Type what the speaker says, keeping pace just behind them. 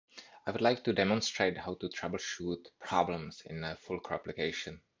I would like to demonstrate how to troubleshoot problems in a Fulcro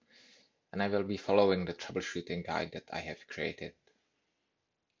application, and I will be following the troubleshooting guide that I have created.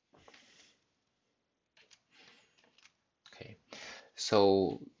 Okay,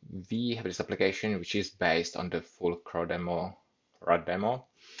 so we have this application which is based on the Fulcro RAD demo,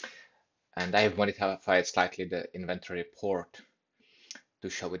 and I have modified slightly the inventory report to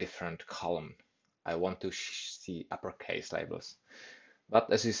show a different column. I want to see uppercase labels,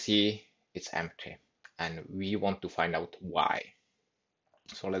 but as you see, it's empty, and we want to find out why.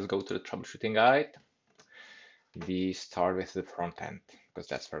 So let's go to the troubleshooting guide. We start with the front end because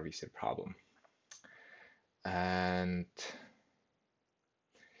that's where we see the problem. And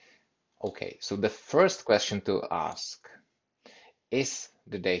okay, so the first question to ask is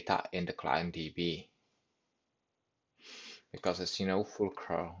the data in the client DB. Because as you know,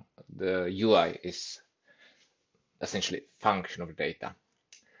 Fulcro, the UI is essentially a function of the data.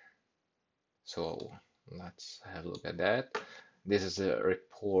 So let's have a look at that. This is a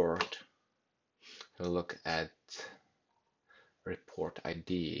report. We'll look at report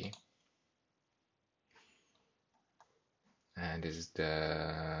ID. And this is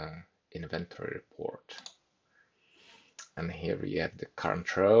the inventory report. And here we have the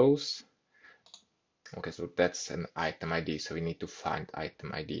current rows. Okay, so that's an item ID, so we need to find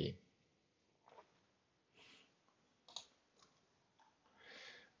item ID.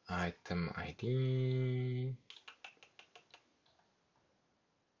 Item ID.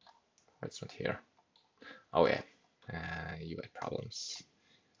 It's not here. Oh yeah, UI problems.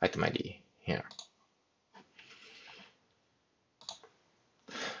 Item ID here.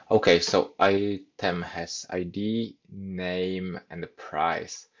 Okay, so item has ID, name, and the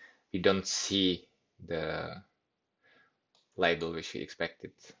price. We don't see the label which we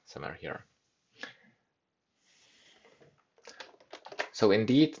expected somewhere here. So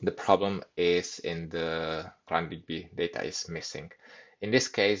indeed, the problem is in the client DB data is missing. In this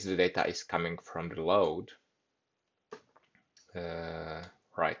case, the data is coming from the load.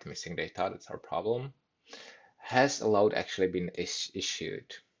 Right, missing data, that's our problem. Has a load actually been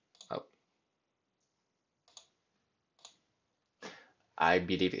issued? Oh. I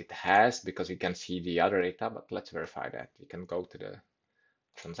believe it has because we can see the other data, but let's verify that. We can go to the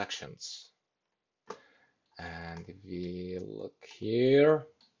transactions. And if we look here,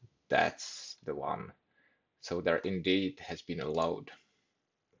 that's the one. So there indeed has been a load.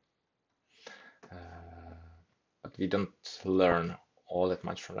 But we don't learn all that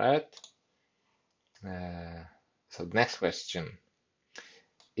much from that. So the next question,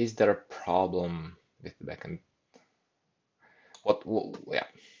 is there a problem with the backend? Yeah,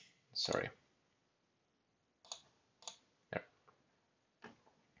 sorry. There.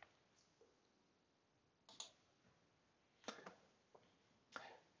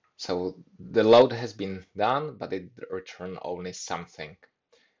 So the load has been done, but it returned only something.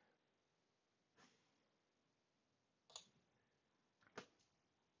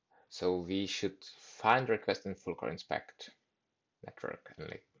 So we should find request in Fulcro inspect network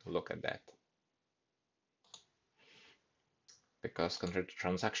and look at that. Because contrary to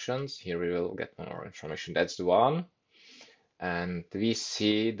transactions, here we will get more information. That's the one. And we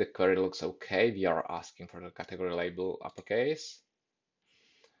see the query looks okay. We are asking for the category label uppercase.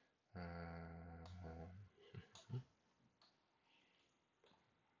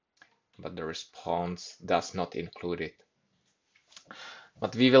 But the response does not include it.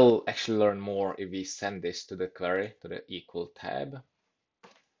 But we will actually learn more if we send this to the query, to the equal tab.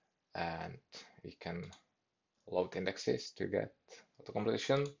 And we can load indexes to get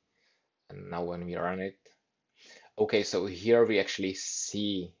auto-completion. And now when we run it, okay, so here we actually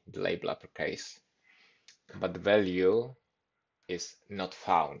see the label uppercase, but the value is not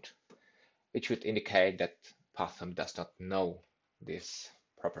found, which would indicate that Python does not know this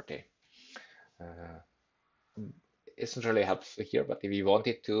property. Isn't really helpful here, but if we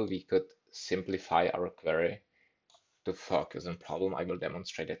wanted to, we could simplify our query to focus on problem. I will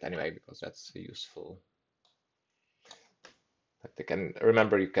demonstrate it anyway because that's useful. But you can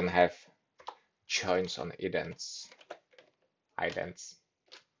remember you can have joins on idents. It's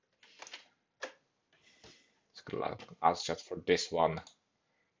good luck. Ask just for this one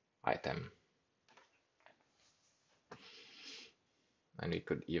item. And we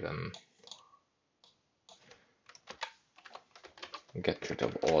could even get rid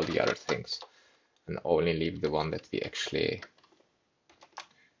of all the other things and only leave the one that we actually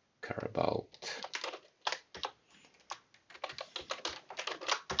care about.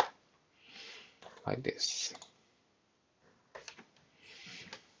 Like this.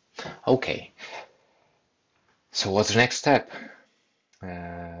 Okay. So what's the next step?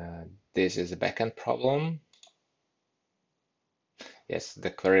 This is a backend problem. Yes, the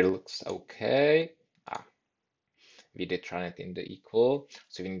query looks okay. We did run it in the equal,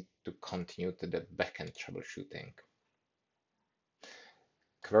 so we need to continue to the backend troubleshooting.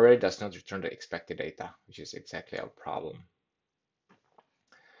 Query does not return the expected data, which is exactly our problem.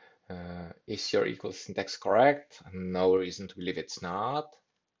 Is your equal syntax correct? No reason to believe it's not.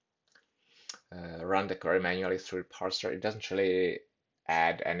 Run the query manually through the parser. It doesn't really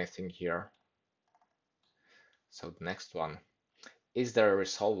add anything here. So the next one, is there a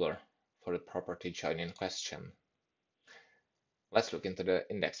resolver for the property join in question? Let's look into the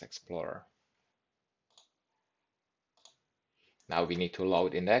index explorer. Now we need to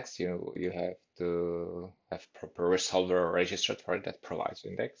load index. You have to have proper resolver registered for it that provides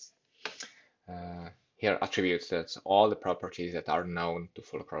index. Here attributes, that's all the properties that are known to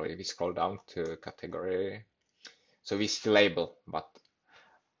Fulcro. If we scroll down to category, so we see label, but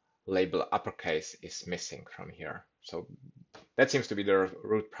label uppercase is missing from here. So that seems to be the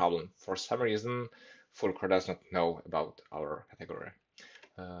root problem. For some reason, Fulcro does not know about our category.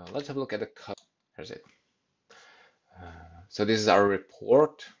 Let's have a look at the code. Here's it. So this is our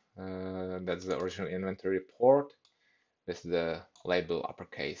report. That's the original inventory report. This is the label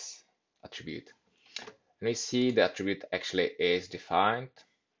uppercase attribute. And we see the attribute actually is defined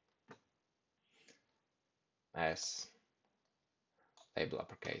as label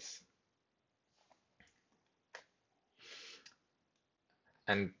uppercase.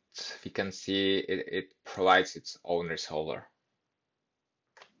 And we can see it provides its own resolver.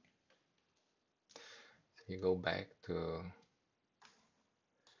 So you go back to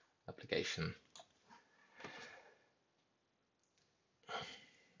application.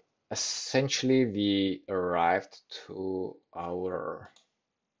 Essentially, we arrived to our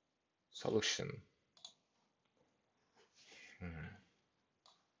solution.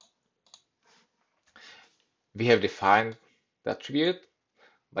 We have defined the attribute,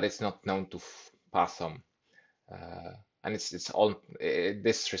 but it's not known to Python. And it's all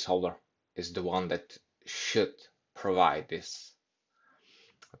this resolver is the one that should provide this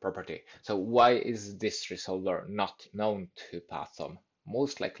property. So why is this resolver not known to Python?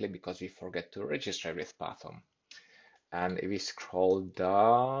 Most likely because we forget to register with Python. And if we scroll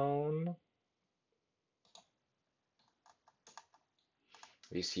down,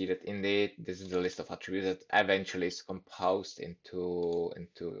 we see that indeed this is the list of attributes that eventually is composed into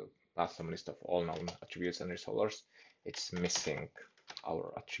Python list of all known attributes and resolvers. It's missing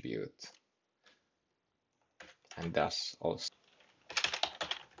our attribute, and thus also.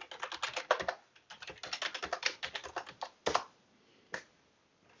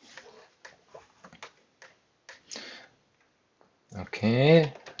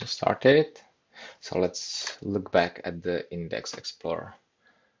 Okay, we started. So let's look back at the index explorer.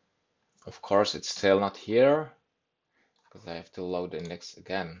 Of course, it's still not here because I have to load the index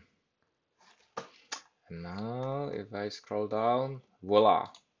again. And now if I scroll down, voila,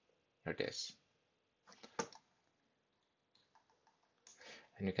 here it is.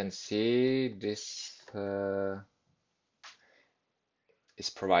 And you can see this is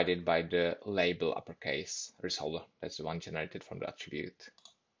provided by the label uppercase resolver. That's the one generated from the attribute,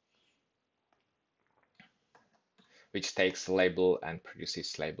 which takes label and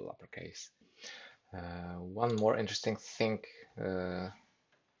produces label uppercase. One more interesting thing to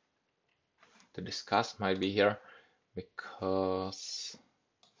discuss might be here, because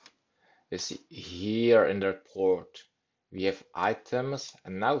you see here in the report we have items,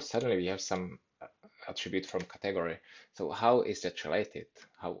 and now suddenly we have some attribute from category. So how is that related?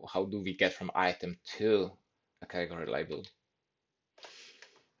 How do we get from item to a category label?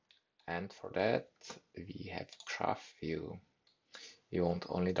 And for that we have graph view. You want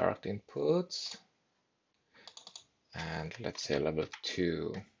only direct inputs, and let's say level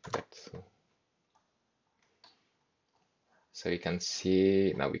 2. So you can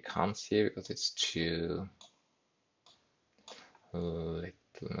see, now we can't see because it's too little,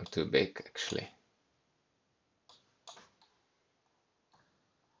 not too big actually.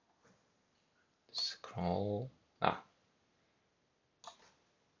 Scroll.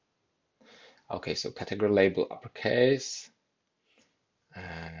 Okay, so category label uppercase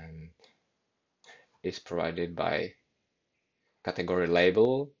and is provided by category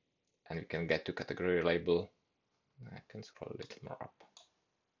label, and we can get to category label. I can scroll a little more up.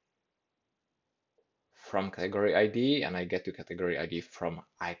 From category ID, and I get to category ID from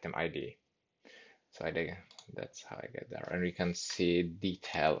item ID. So that's how I get there. And we can see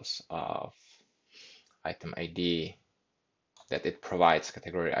details of item ID, that it provides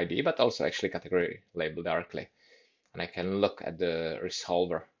category ID, but also actually category label directly. And I can look at the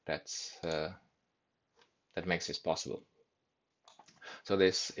resolver that makes this possible. So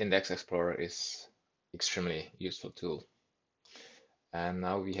this Index Explorer is extremely useful tool. And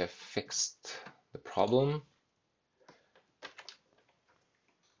now we have fixed the problem.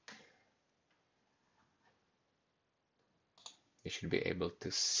 We should be able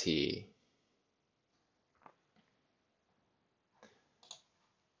to see.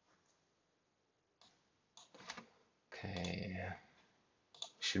 Okay,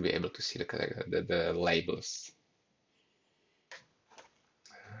 should be able to see the labels.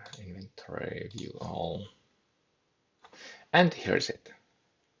 Inventory, view all. And here's it.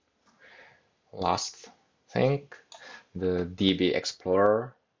 Last thing, the DB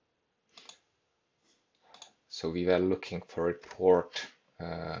Explorer. So we were looking for report,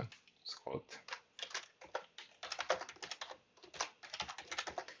 it's called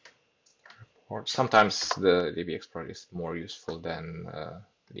report. Sometimes the DB Explorer is more useful than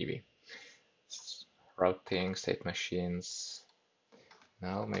DB. Routing, state machines.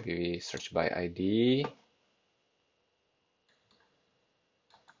 Now maybe we search by ID.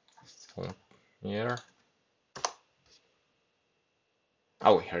 Still here.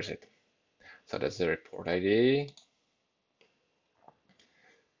 Oh, here's it. So that's the report ID.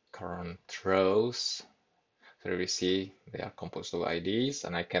 Current rows. So we see they are composed of IDs,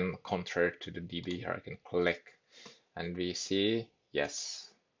 and I can compare to the DB here. I can click, and we see,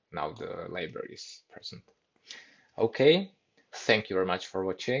 yes, now the library is present. Okay, thank you very much for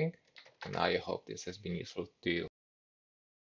watching, and I hope this has been useful to you.